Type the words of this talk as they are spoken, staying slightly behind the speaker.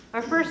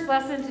Our first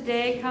lesson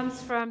today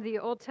comes from the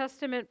Old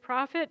Testament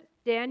prophet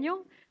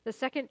Daniel, the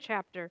second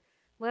chapter.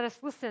 Let us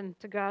listen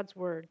to God's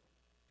word.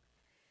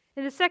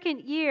 In the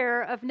second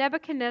year of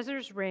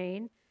Nebuchadnezzar's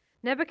reign,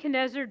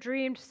 Nebuchadnezzar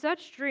dreamed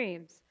such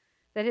dreams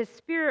that his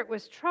spirit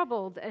was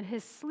troubled and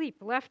his sleep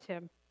left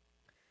him.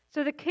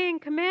 So the king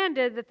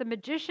commanded that the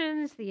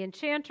magicians, the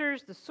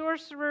enchanters, the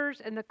sorcerers,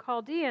 and the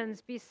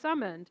Chaldeans be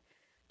summoned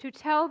to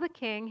tell the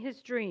king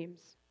his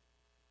dreams.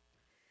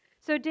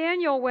 So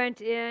Daniel went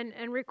in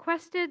and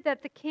requested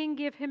that the king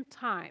give him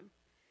time,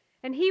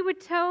 and he would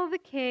tell the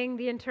king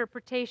the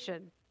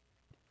interpretation.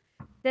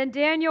 Then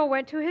Daniel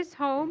went to his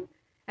home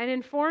and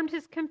informed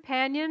his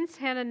companions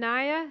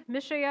Hananiah,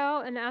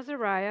 Mishael, and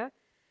Azariah,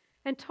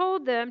 and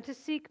told them to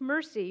seek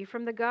mercy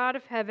from the God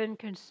of heaven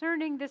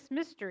concerning this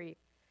mystery,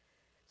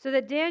 so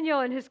that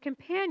Daniel and his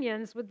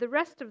companions with the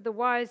rest of the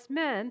wise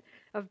men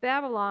of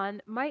Babylon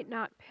might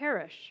not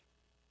perish.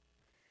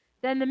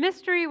 Then the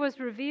mystery was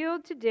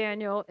revealed to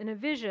Daniel in a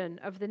vision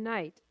of the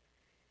night,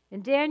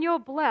 and Daniel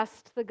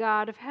blessed the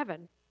God of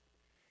heaven.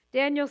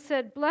 Daniel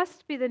said,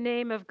 "Blessed be the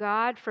name of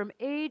God from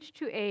age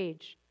to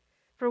age,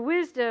 for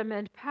wisdom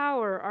and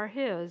power are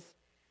his.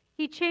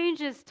 He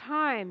changes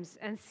times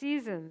and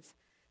seasons,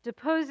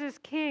 deposes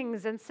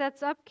kings and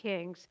sets up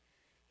kings.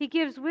 He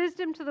gives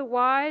wisdom to the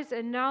wise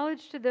and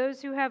knowledge to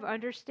those who have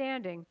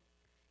understanding.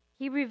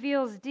 He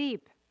reveals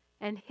deep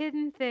and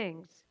hidden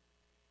things.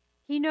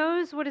 He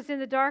knows what is in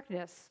the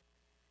darkness,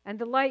 and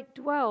the light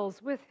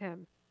dwells with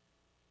him.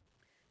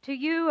 To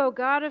you, O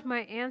God of my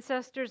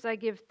ancestors, I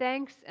give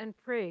thanks and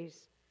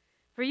praise,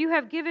 for you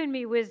have given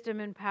me wisdom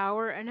and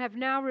power, and have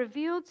now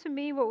revealed to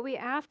me what we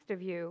asked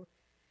of you,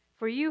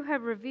 for you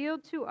have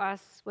revealed to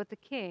us what the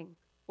king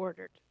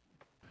ordered."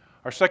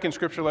 Our second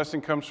scripture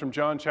lesson comes from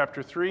John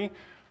chapter 3.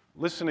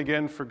 Listen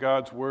again for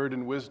God's word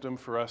and wisdom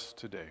for us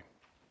today.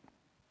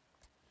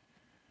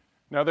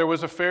 Now there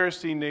was a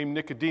Pharisee named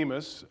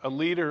Nicodemus, a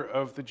leader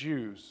of the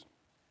Jews.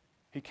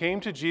 He came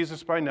to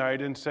Jesus by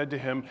night and said to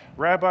him,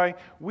 "Rabbi,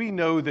 we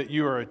know that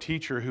you are a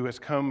teacher who has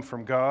come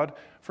from God,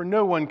 for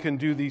no one can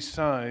do these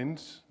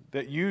signs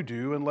that you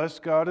do unless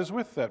God is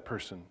with that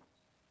person."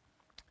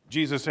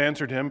 Jesus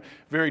answered him,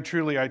 "Very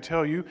truly I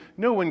tell you,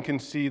 no one can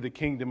see the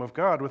kingdom of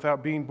God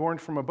without being born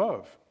from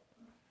above."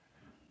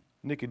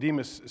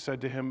 Nicodemus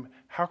said to him,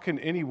 "How can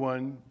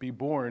anyone be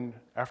born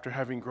after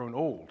having grown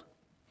old?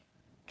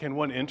 Can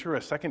one enter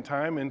a second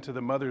time into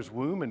the mother's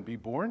womb and be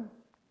born?"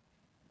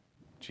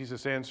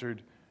 Jesus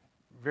answered,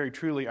 "Very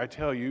truly I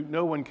tell you,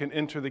 no one can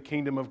enter the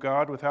kingdom of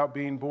God without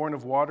being born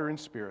of water and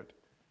spirit.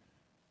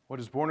 What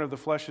is born of the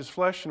flesh is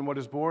flesh, and what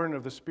is born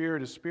of the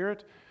spirit is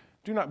spirit.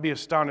 Do not be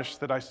astonished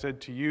that I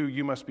said to you,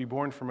 you must be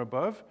born from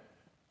above.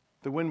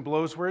 The wind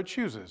blows where it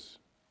chooses,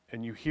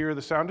 and you hear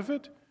the sound of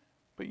it,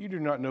 but you do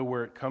not know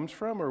where it comes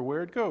from or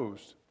where it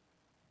goes.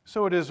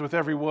 So it is with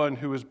everyone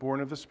who is born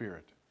of the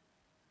Spirit."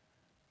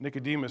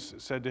 Nicodemus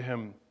said to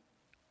him,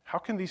 "How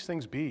can these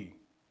things be?"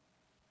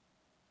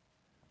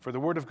 For the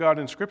word of God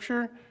in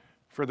Scripture,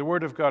 for the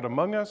word of God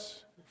among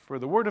us, for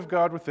the word of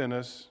God within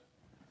us,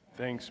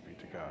 thanks be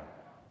to God.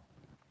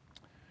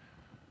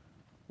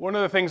 One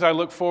of the things I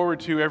look forward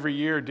to every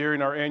year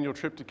during our annual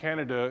trip to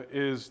Canada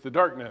is the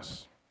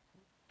darkness.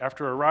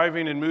 After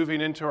arriving and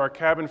moving into our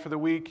cabin for the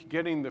week,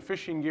 getting the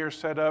fishing gear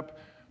set up,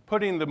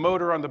 putting the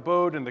motor on the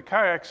boat and the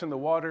kayaks in the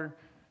water,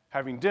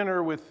 having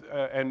dinner with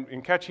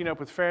and catching up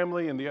with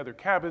family in the other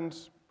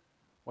cabins,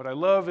 what I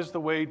love is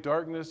the way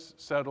darkness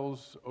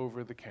settles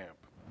over the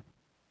camp.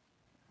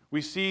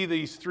 We see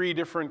these three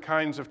different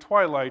kinds of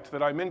twilight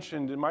that I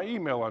mentioned in my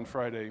email on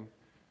Friday.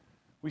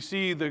 We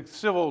see the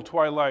civil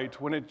twilight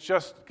when it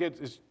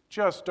is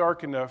just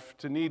dark enough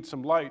to need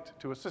some light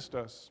to assist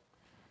us,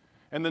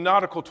 and the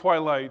nautical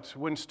twilight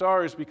when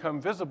stars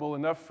become visible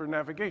enough for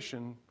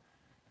navigation,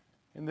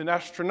 and the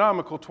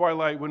astronomical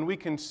twilight when we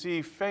can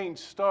see faint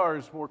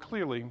stars more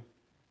clearly.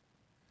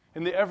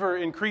 In the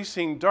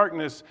ever-increasing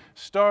darkness,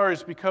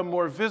 stars become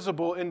more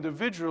visible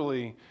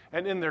individually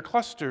and in their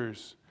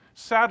clusters.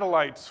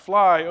 Satellites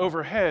fly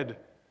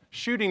overhead,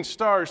 shooting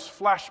stars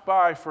flash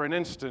by for an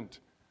instant,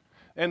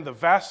 and the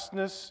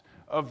vastness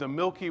of the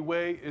Milky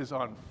Way is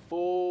on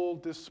full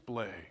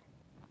display.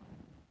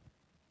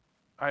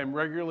 I am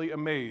regularly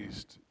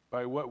amazed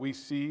by what we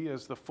see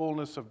as the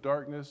fullness of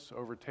darkness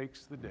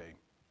overtakes the day.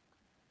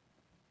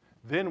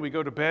 Then we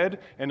go to bed,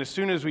 and as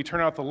soon as we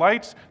turn out the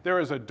lights, there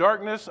is a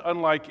darkness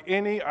unlike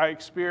any I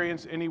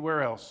experience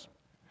anywhere else.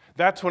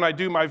 That's when I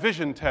do my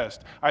vision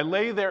test. I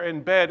lay there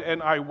in bed,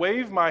 and I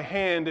wave my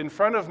hand in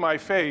front of my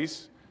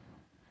face,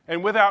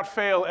 and without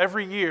fail,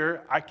 every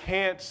year, I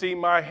can't see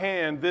my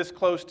hand this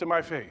close to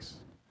my face.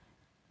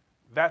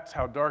 That's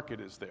how dark it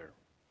is there.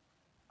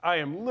 I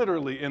am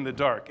literally in the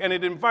dark, and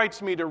it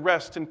invites me to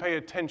rest and pay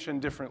attention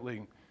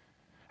differently.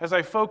 As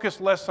I focus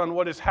less on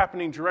what is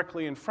happening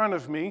directly in front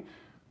of me,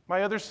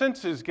 my other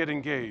senses get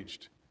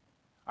engaged.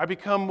 I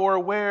become more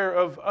aware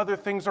of other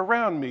things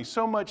around me,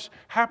 so much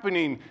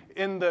happening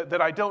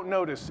that I don't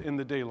notice in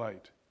the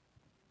daylight.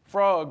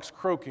 Frogs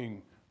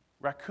croaking,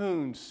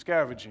 raccoons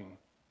scavenging,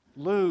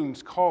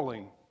 loons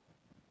calling,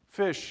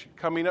 fish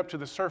coming up to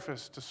the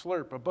surface to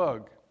slurp a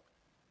bug,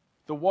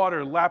 the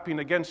water lapping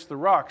against the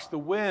rocks, the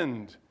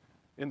wind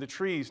in the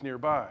trees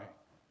nearby.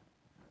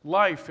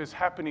 Life is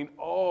happening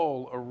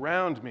all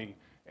around me,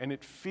 and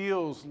it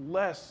feels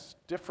less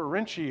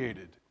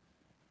differentiated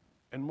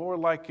and more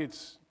like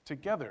it's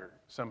together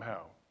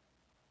somehow,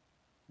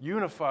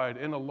 unified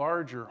in a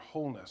larger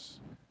wholeness.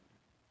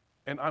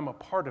 And I'm a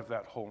part of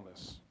that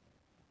wholeness,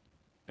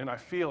 and I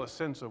feel a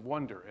sense of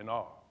wonder and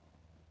awe.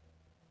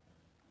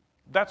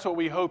 That's what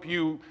we hope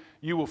you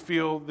will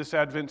feel this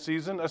Advent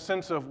season, a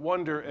sense of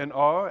wonder and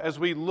awe as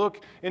we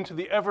look into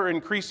the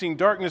ever-increasing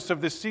darkness of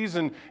this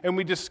season, and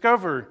we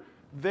discover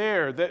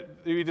there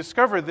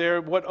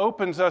what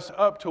opens us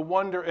up to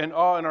wonder and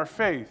awe in our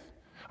faith.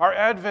 Our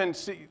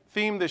Advent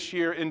theme this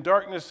year, In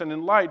Darkness and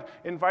in Light,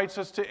 invites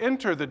us to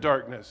enter the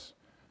darkness,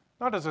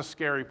 not as a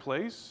scary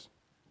place,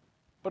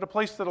 but a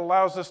place that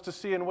allows us to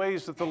see in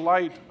ways that the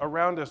light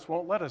around us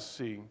won't let us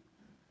see,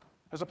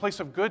 as a place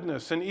of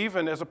goodness and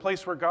even as a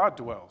place where God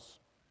dwells.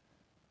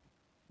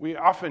 We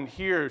often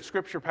hear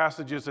scripture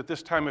passages at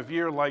this time of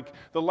year like,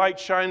 the light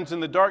shines in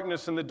the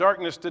darkness and the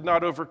darkness did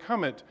not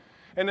overcome it.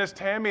 And as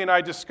Tammy and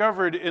I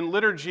discovered in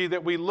liturgy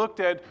that we looked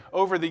at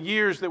over the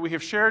years that we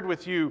have shared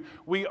with you,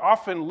 we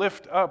often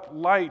lift up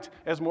light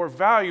as more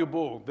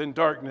valuable than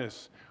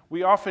darkness.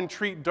 We often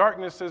treat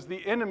darkness as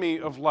the enemy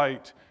of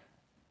light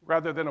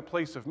rather than a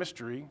place of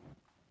mystery,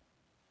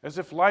 as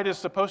if light is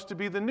supposed to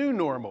be the new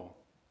normal,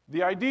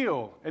 the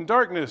ideal, and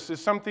darkness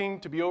is something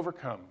to be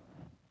overcome.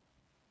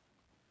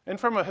 And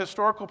from a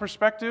historical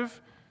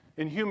perspective,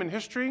 in human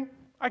history,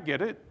 I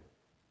get it.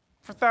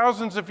 For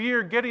thousands of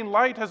years, getting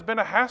light has been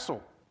a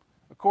hassle,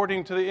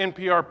 according to the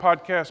NPR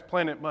podcast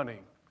Planet Money.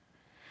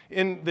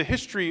 In the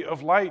History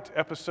of Light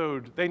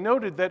episode, they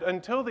noted that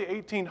until the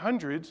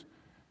 1800s,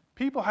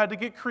 people had to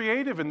get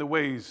creative in the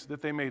ways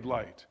that they made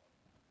light.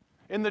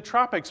 In the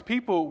tropics,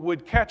 people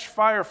would catch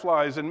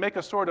fireflies and make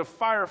a sort of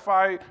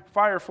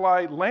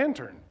firefly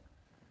lantern.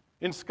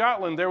 In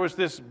Scotland, there was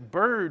this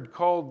bird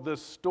called the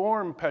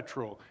storm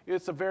petrel.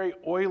 It's a very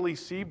oily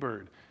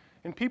seabird.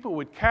 And people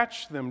would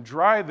catch them,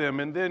 dry them,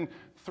 and then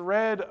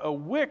thread a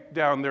wick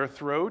down their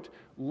throat,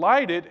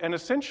 light it, and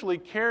essentially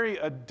carry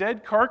a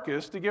dead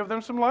carcass to give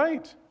them some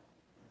light.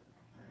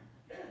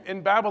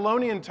 In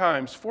Babylonian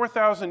times,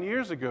 4,000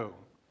 years ago,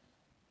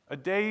 a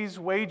day's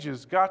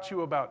wages got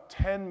you about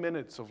 10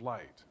 minutes of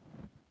light.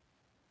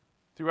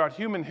 Throughout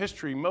human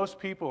history, most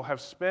people have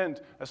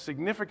spent a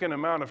significant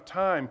amount of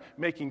time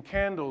making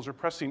candles or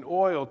pressing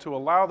oil to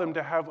allow them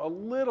to have a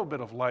little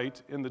bit of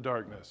light in the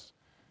darkness.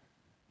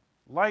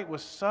 Light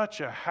was such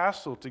a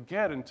hassle to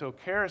get until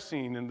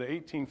kerosene in the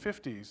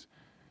 1850s,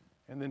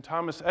 and then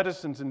Thomas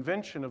Edison's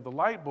invention of the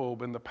light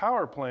bulb and the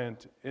power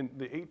plant in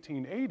the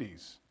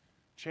 1880s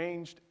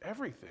changed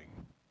everything.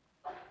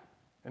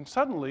 And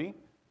suddenly,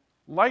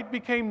 light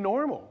became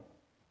normal,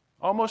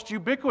 almost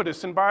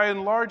ubiquitous, and by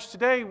and large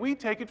today, we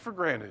take it for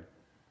granted.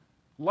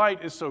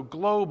 Light is so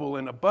global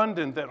and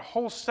abundant that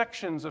whole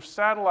sections of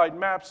satellite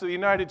maps of the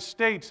United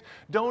States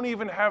don't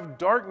even have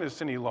darkness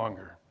any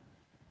longer.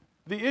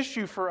 The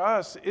issue for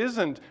us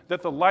isn't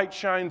that the light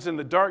shines in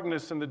the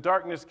darkness and the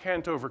darkness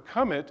can't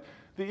overcome it.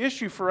 The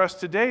issue for us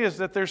today is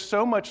that there's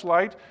so much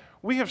light,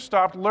 we have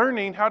stopped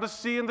learning how to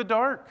see in the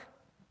dark,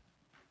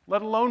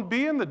 let alone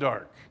be in the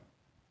dark,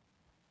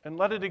 and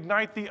let it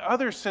ignite the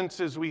other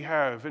senses we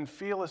have and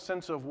feel a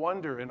sense of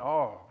wonder and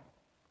awe.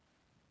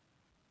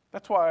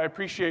 That's why I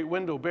appreciate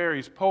Wendell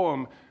Berry's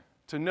poem,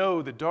 To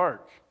Know the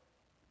Dark.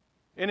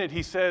 In it,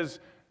 he says,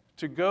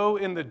 to go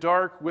in the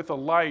dark with a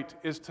light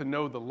is to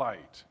know the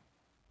light.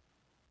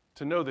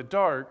 To know the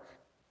dark,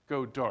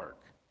 go dark.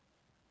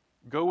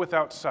 Go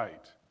without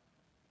sight,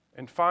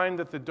 and find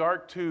that the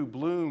dark too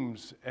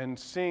blooms and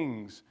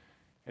sings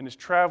and is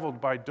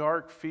traveled by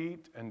dark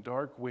feet and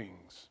dark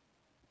wings.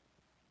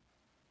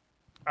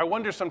 I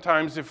wonder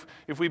sometimes if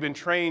we've been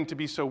trained to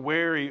be so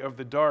wary of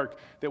the dark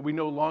that we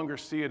no longer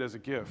see it as a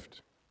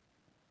gift.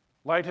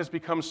 Light has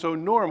become so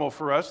normal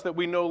for us that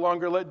we no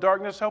longer let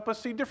darkness help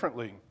us see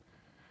differently.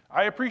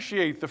 I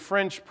appreciate the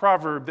French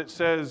proverb that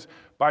says,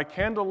 by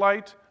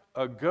candlelight,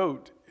 a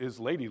goat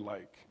is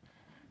ladylike.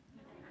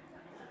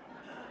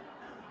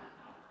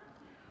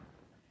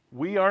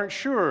 We aren't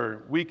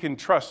sure we can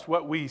trust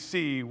what we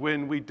see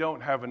when we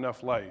don't have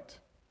enough light.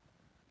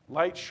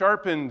 Light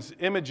sharpens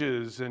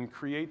images and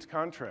creates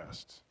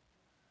contrasts.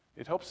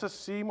 It helps us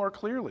see more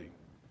clearly.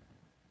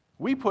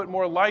 We put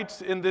more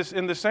lights in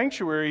the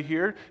sanctuary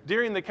here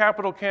during the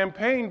Capitol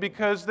campaign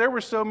because there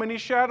were so many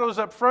shadows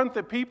up front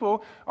that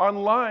people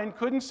online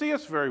couldn't see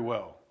us very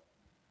well.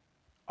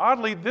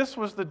 Oddly, this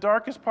was the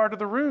darkest part of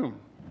the room.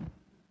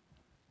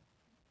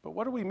 But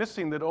what are we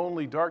missing that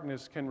only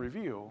darkness can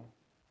reveal?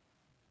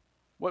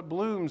 What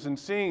blooms and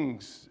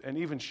sings and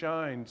even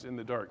shines in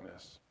the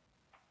darkness?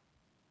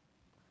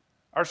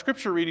 Our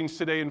scripture readings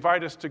today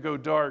invite us to go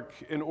dark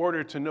in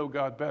order to know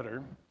God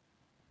better.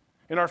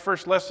 In our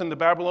first lesson, the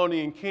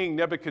Babylonian king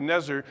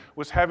Nebuchadnezzar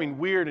was having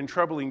weird and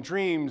troubling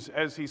dreams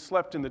as he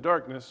slept in the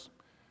darkness.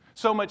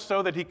 So much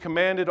so that he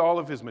commanded all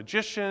of his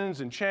magicians,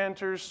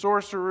 enchanters,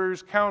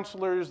 sorcerers,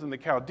 counselors, and the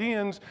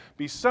Chaldeans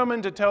be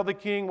summoned to tell the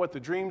king what the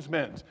dreams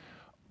meant.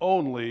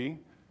 Only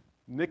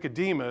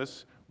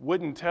Nicodemus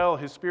wouldn't tell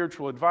his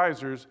spiritual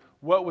advisors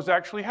what was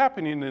actually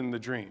happening in the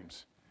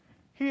dreams.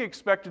 He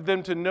expected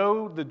them to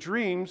know the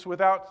dreams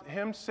without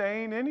him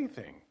saying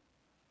anything.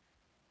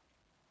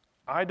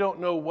 I don't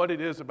know what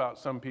it is about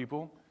some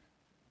people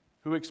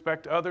who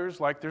expect others,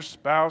 like their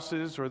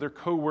spouses or their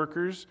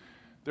co-workers,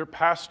 their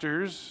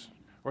pastors,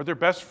 or their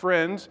best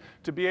friends,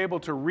 to be able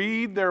to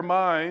read their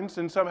minds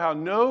and somehow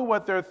know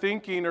what they're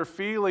thinking or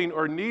feeling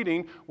or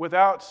needing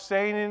without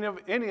saying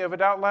any of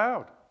it out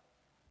loud.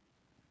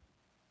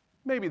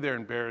 Maybe they're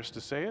embarrassed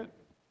to say it.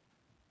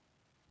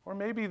 Or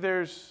maybe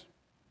there's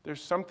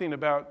something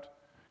about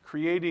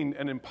creating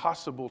an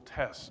impossible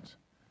test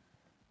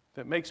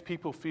that makes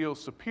people feel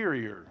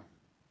superior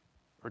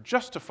or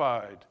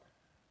justified,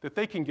 that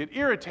they can get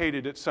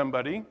irritated at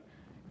somebody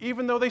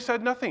even though they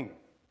said nothing.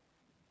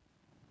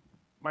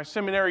 My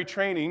seminary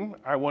training,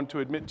 I want to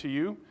admit to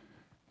you,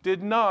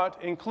 did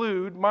not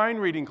include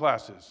mind reading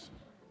classes.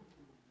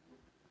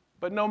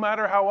 But no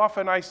matter how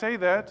often I say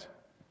that,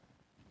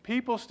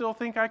 people still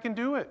think I can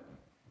do it.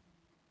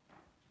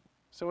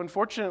 So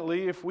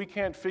unfortunately, if we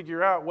can't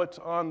figure out what's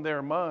on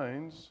their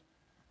minds,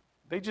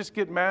 they just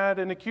get mad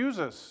and accuse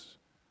us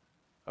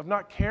of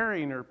not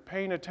caring or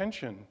paying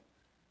attention,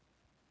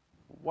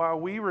 while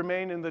we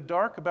remain in the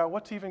dark about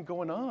what's even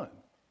going on.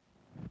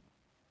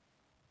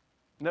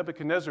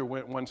 Nebuchadnezzar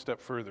went one step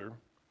further.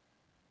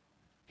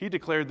 He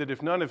declared that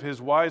if none of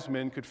his wise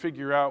men could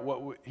figure out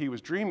what he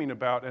was dreaming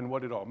about and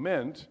what it all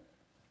meant,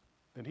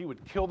 then he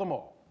would kill them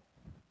all.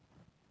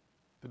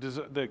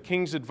 The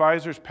king's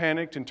advisors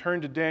panicked and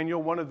turned to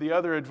Daniel, one of the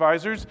other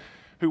advisors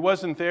who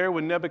wasn't there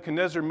when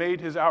Nebuchadnezzar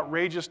made his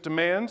outrageous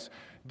demands.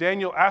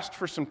 Daniel asked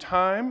for some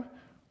time,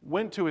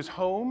 went to his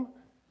home,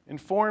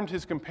 informed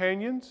his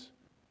companions,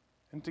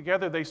 and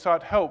together they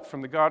sought help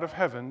from the God of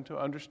heaven to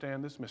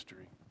understand this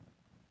mystery.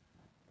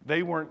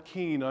 They weren't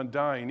keen on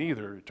dying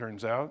either, it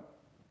turns out,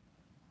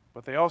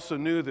 but they also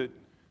knew that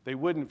they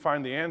wouldn't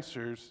find the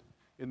answers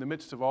in the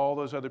midst of all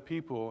those other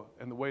people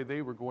and the way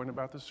they were going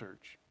about the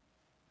search.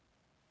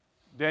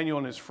 Daniel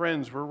and his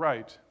friends were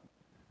right.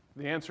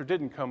 The answer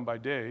didn't come by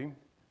day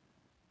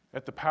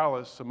at the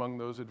palace among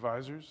those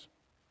advisors.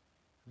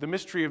 The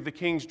mystery of the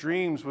king's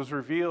dreams was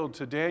revealed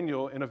to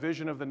Daniel in a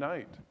vision of the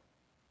night.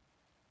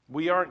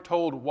 We aren't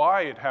told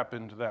why it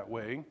happened that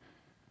way,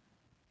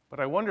 but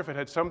I wonder if it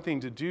had something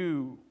to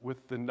do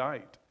with the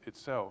night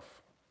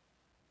itself.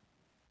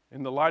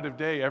 In the light of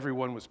day,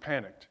 everyone was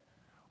panicked.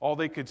 All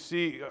they could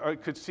see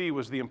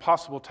was the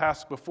impossible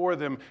task before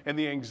them and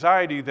the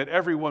anxiety that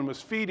everyone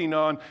was feeding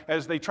on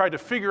as they tried to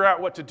figure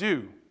out what to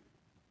do.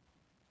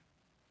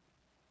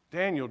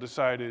 Daniel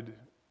decided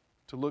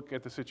to look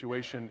at the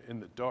situation in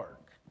the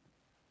dark.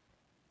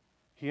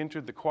 He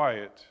entered the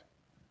quiet,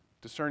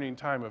 discerning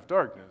time of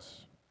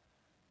darkness,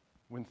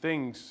 when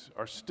things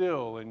are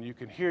still and you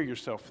can hear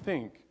yourself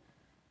think,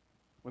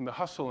 when the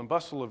hustle and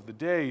bustle of the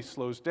day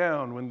slows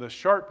down, when the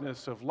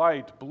sharpness of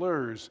light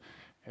blurs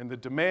and the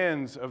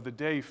demands of the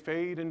day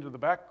fade into the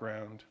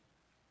background,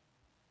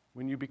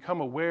 when you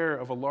become aware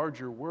of a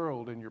larger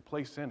world and your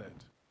place in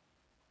it.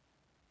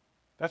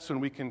 That's when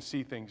we can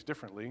see things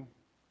differently.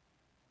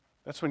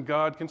 That's when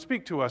God can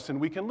speak to us and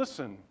we can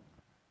listen.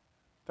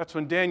 That's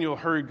when Daniel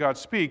heard God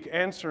speak,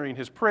 answering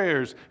his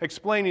prayers,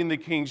 explaining the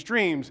king's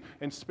dreams,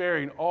 and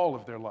sparing all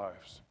of their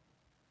lives.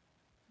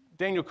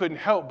 Daniel couldn't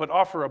help but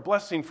offer a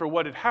blessing for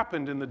what had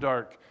happened in the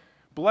dark.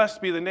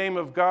 Blessed be the name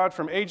of God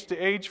from age to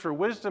age, for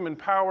wisdom and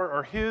power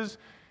are his.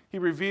 He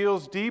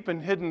reveals deep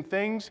and hidden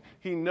things.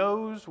 He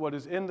knows what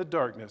is in the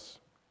darkness,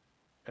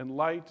 and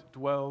light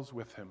dwells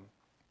with him.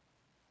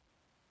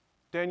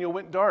 Daniel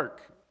went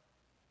dark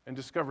and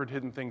discovered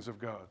hidden things of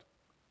God.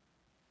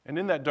 And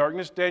in that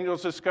darkness, Daniel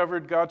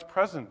discovered God's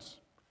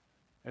presence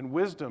and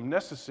wisdom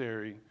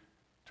necessary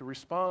to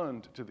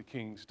respond to the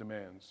king's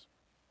demands.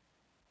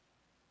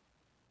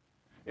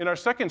 In our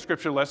second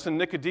scripture lesson,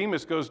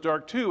 Nicodemus goes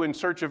dark too in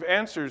search of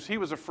answers he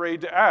was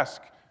afraid to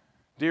ask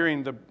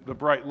during the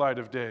bright light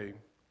of day.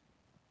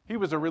 He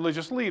was a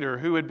religious leader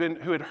who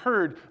had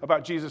heard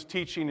about Jesus'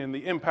 teaching and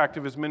the impact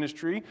of his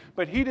ministry,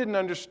 but he didn't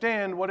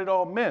understand what it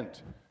all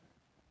meant.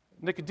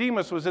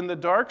 Nicodemus was in the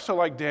dark, so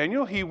like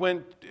Daniel, he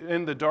went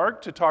in the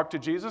dark to talk to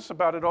Jesus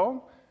about it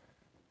all.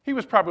 He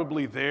was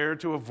probably there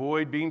to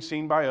avoid being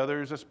seen by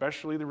others,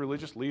 especially the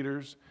religious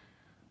leaders.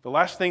 The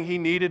last thing he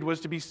needed was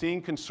to be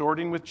seen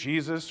consorting with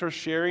Jesus or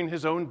sharing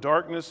his own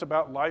darkness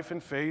about life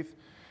and faith,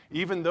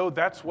 even though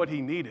that's what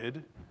he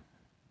needed.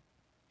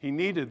 He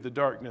needed the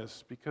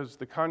darkness because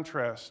the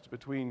contrast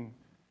between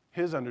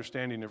his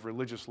understanding of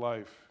religious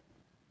life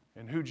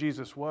and who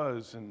Jesus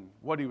was and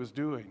what he was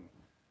doing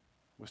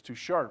was too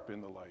sharp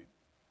in the light.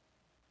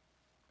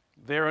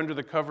 There, under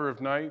the cover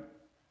of night,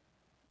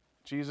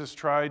 Jesus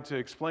tried to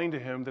explain to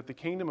him that the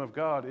kingdom of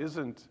God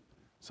isn't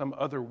some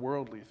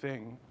otherworldly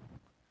thing.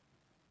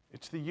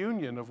 It's the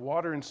union of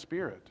water and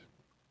spirit.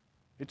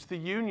 It's the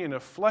union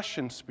of flesh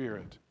and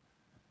spirit.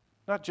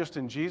 not just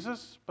in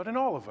Jesus, but in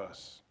all of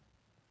us.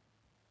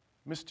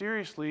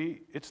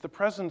 Mysteriously, it's the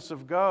presence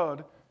of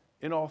God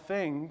in all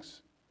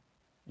things,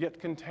 yet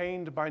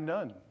contained by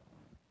none.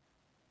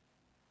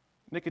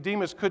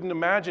 Nicodemus couldn't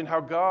imagine how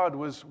God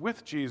was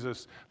with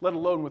Jesus, let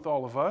alone with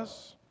all of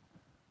us.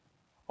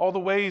 All the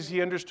ways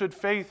he understood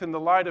faith in the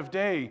light of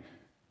day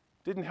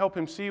didn't help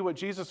him see what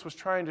Jesus was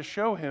trying to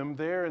show him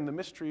there in the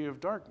mystery of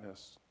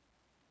darkness.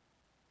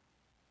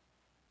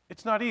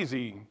 It's not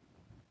easy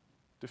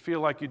to feel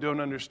like you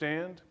don't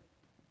understand,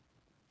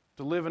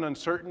 to live in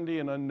uncertainty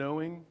and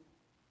unknowing,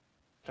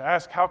 to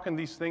ask how can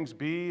these things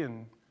be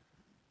and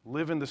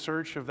live in the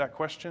search of that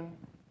question.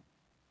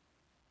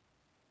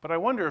 But I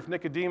wonder if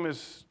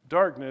Nicodemus'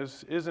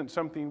 darkness isn't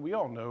something we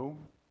all know.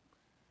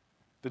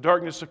 The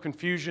darkness of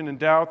confusion and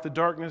doubt, the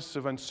darkness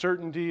of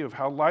uncertainty of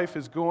how life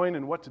is going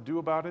and what to do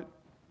about it.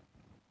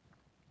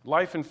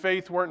 Life and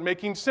faith weren't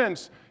making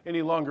sense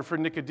any longer for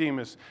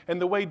Nicodemus,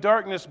 and the way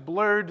darkness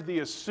blurred the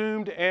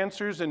assumed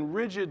answers and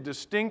rigid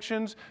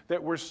distinctions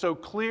that were so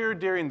clear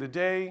during the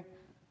day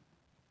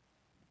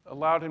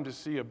allowed him to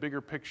see a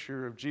bigger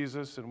picture of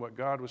Jesus and what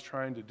God was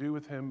trying to do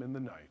with him in the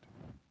night.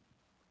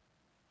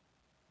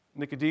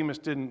 Nicodemus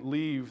didn't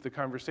leave the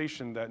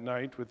conversation that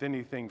night with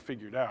anything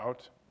figured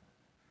out,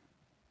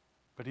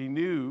 but he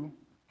knew,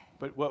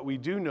 but what we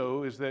do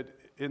know is that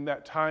in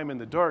that time in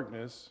the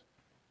darkness,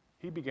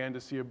 he began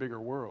to see a bigger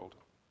world.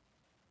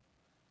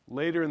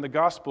 Later in the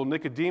gospel,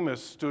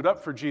 Nicodemus stood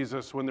up for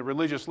Jesus when the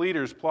religious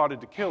leaders plotted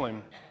to kill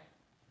him.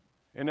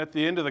 And at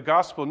the end of the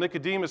gospel,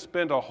 Nicodemus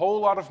spent a whole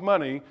lot of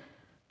money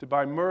to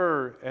buy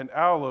myrrh and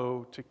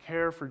aloe to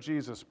care for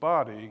Jesus'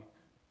 body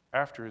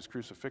after his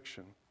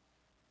crucifixion.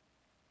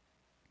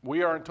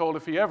 We aren't told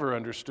if he ever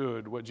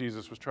understood what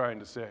Jesus was trying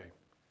to say.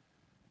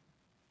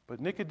 But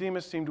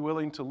Nicodemus seemed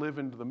willing to live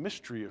into the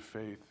mystery of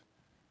faith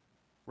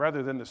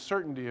rather than the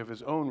certainty of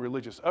his own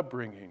religious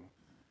upbringing,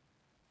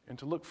 and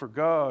to look for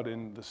God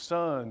in the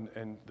sun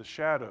and the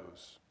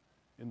shadows,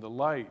 in the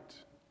light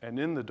and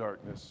in the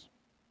darkness.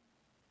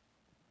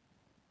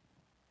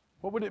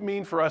 What would it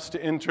mean for us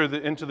to enter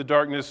into the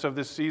darkness of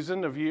this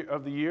season of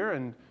the year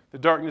and the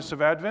darkness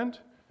of Advent?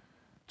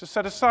 To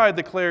set aside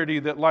the clarity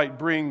that light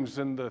brings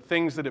and the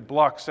things that it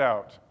blocks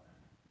out,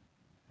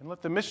 and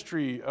let the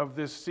mystery of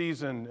this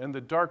season and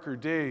the darker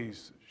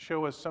days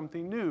show us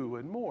something new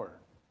and more.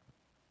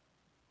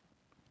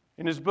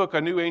 In his book, A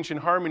New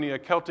Ancient Harmony, A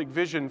Celtic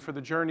Vision for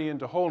the Journey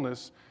into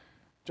Wholeness,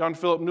 John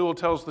Philip Newell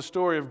tells the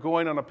story of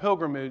going on a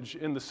pilgrimage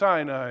in the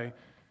Sinai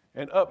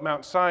and up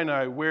Mount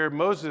Sinai, where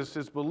Moses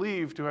is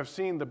believed to have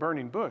seen the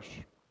burning bush.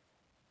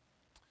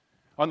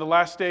 On the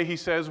last day, he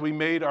says, we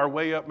made our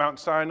way up Mount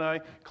Sinai,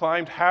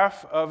 climbed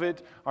half of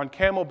it on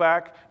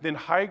camelback, then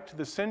hiked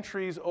the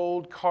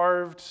centuries-old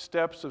carved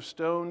steps of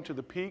stone to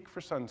the peak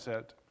for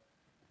sunset.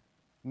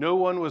 No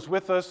one was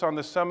with us on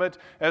the summit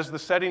as the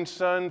setting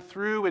sun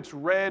threw its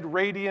red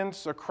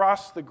radiance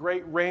across the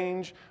great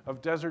range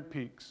of desert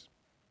peaks.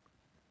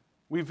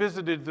 We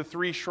visited the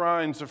 3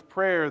 shrines of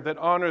prayer that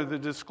honor the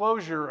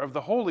disclosure of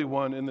the Holy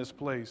One in this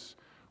place,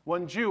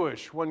 one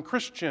Jewish, one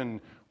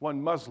Christian,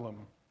 one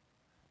Muslim,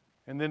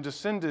 and then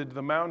descended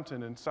the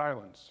mountain in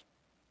silence.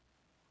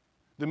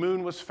 The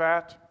moon was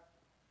fat,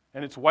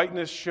 and its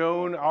whiteness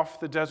shone off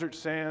the desert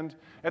sand.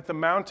 At the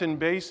mountain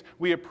base,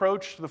 we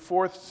approached the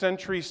 4th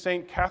century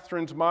St.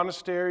 Catherine's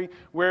Monastery,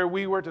 where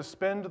we were to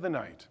spend the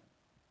night.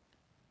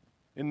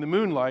 In the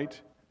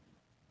moonlight,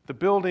 the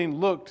building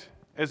looked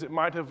as it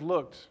might have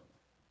looked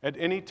at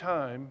any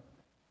time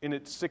in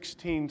its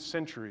 16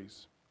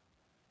 centuries.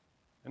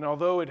 And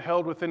although it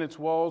held within its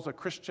walls a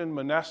Christian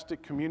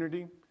monastic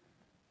community,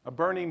 a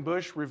burning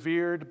bush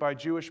revered by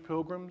Jewish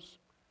pilgrims,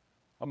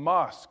 a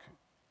mosque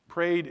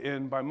prayed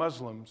in by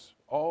Muslims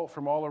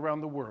from all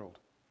around the world,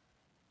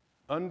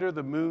 under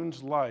the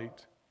moon's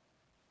light,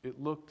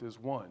 it looked as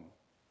one.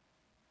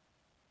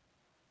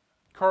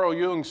 Carl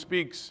Jung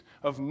speaks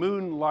of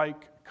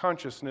moon-like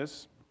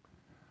consciousness,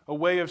 a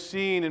way of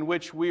seeing in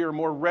which we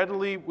more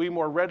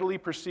readily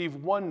perceive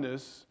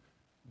oneness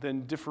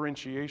than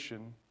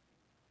differentiation.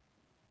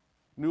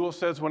 Newell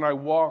says, when I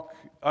walk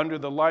under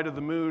the light of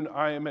the moon,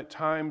 I am at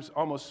times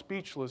almost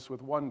speechless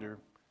with wonder.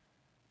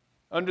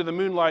 Under the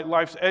moonlight,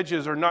 life's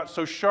edges are not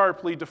so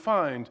sharply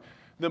defined.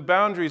 The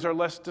boundaries are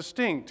less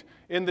distinct.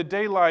 In the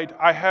daylight,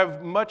 I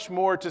have much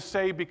more to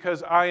say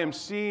because I am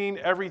seeing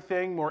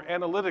everything more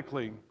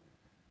analytically.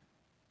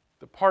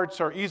 The parts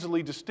are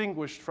easily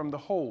distinguished from the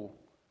whole.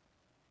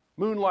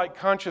 Moonlight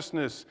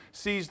consciousness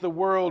sees the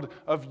world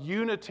of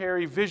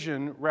unitary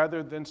vision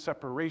rather than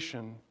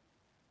separation.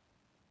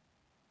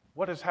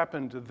 What has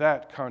happened to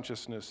that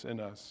consciousness in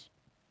us?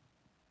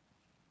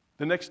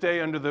 The next day,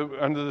 under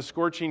the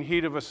scorching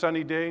heat of a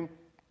sunny day,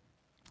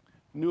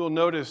 Newell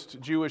noticed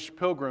Jewish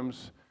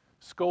pilgrims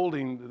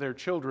scolding their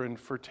children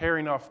for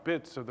tearing off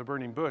bits of the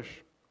burning bush.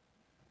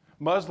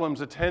 Muslim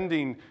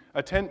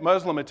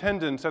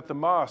attendants at the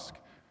mosque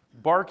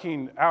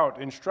barking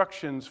out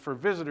instructions for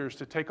visitors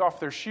to take off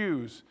their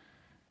shoes,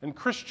 and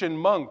Christian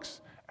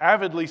monks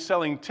avidly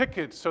selling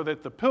tickets so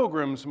that the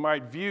pilgrims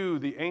might view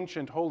the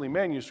ancient holy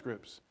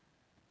manuscripts.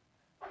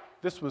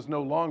 This was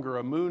no longer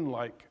a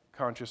moon-like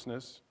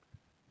consciousness.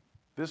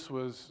 This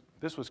was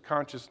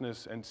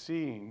consciousness and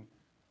seeing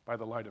by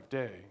the light of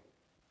day.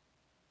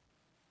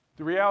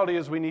 The reality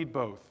is we need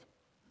both.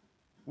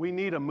 We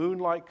need a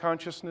moonlight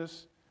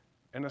consciousness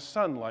and a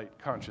sunlight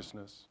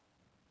consciousness,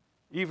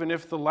 even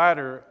if the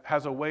latter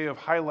has a way of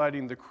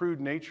highlighting the crude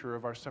nature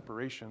of our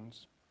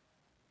separations.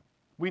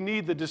 We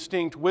need the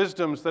distinct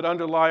wisdoms that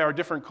underlie our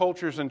different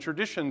cultures and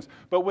traditions,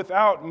 but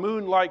without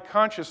moonlight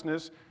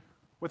consciousness,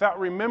 without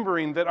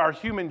remembering that our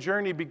human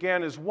journey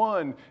began as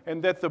one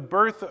and that the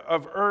birth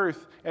of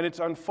earth and its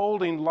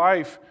unfolding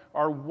life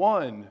are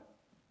one,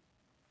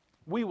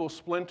 we will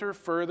splinter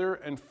further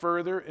and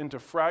further into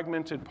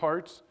fragmented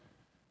parts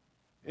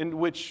in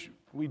which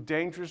we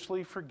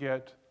dangerously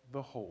forget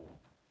the whole.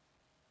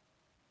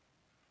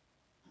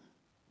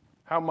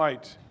 How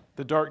might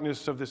the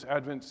darkness of this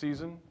Advent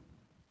season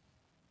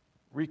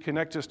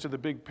reconnect us to the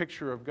big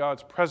picture of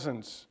God's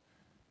presence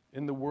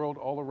in the world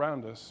all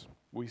around us,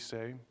 we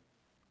say?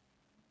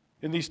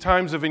 In these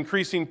times of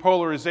increasing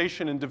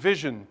polarization and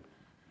division,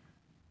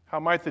 how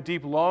might the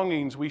deep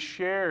longings we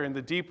share in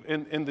the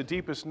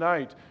deepest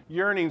night,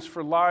 yearnings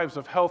for lives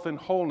of health and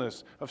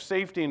wholeness, of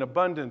safety and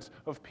abundance,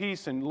 of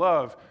peace and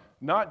love,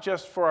 not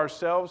just for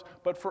ourselves,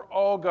 but for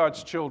all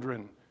God's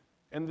children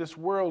and this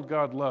world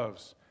God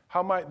loves,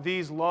 how might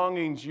these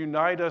longings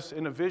unite us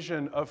in a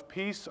vision of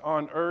peace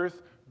on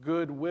earth,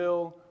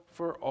 goodwill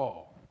for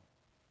all?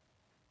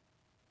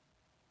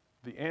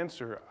 The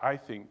answer, I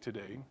think,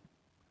 today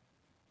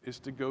is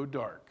to go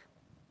dark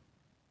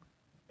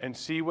and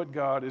see what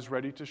God is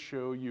ready to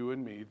show you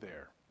and me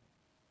there,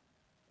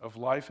 of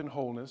life and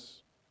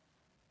wholeness,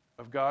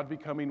 of God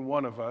becoming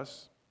one of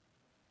us,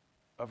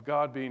 of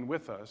God being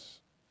with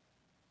us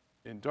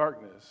in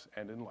darkness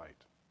and in light.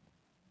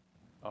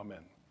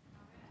 Amen.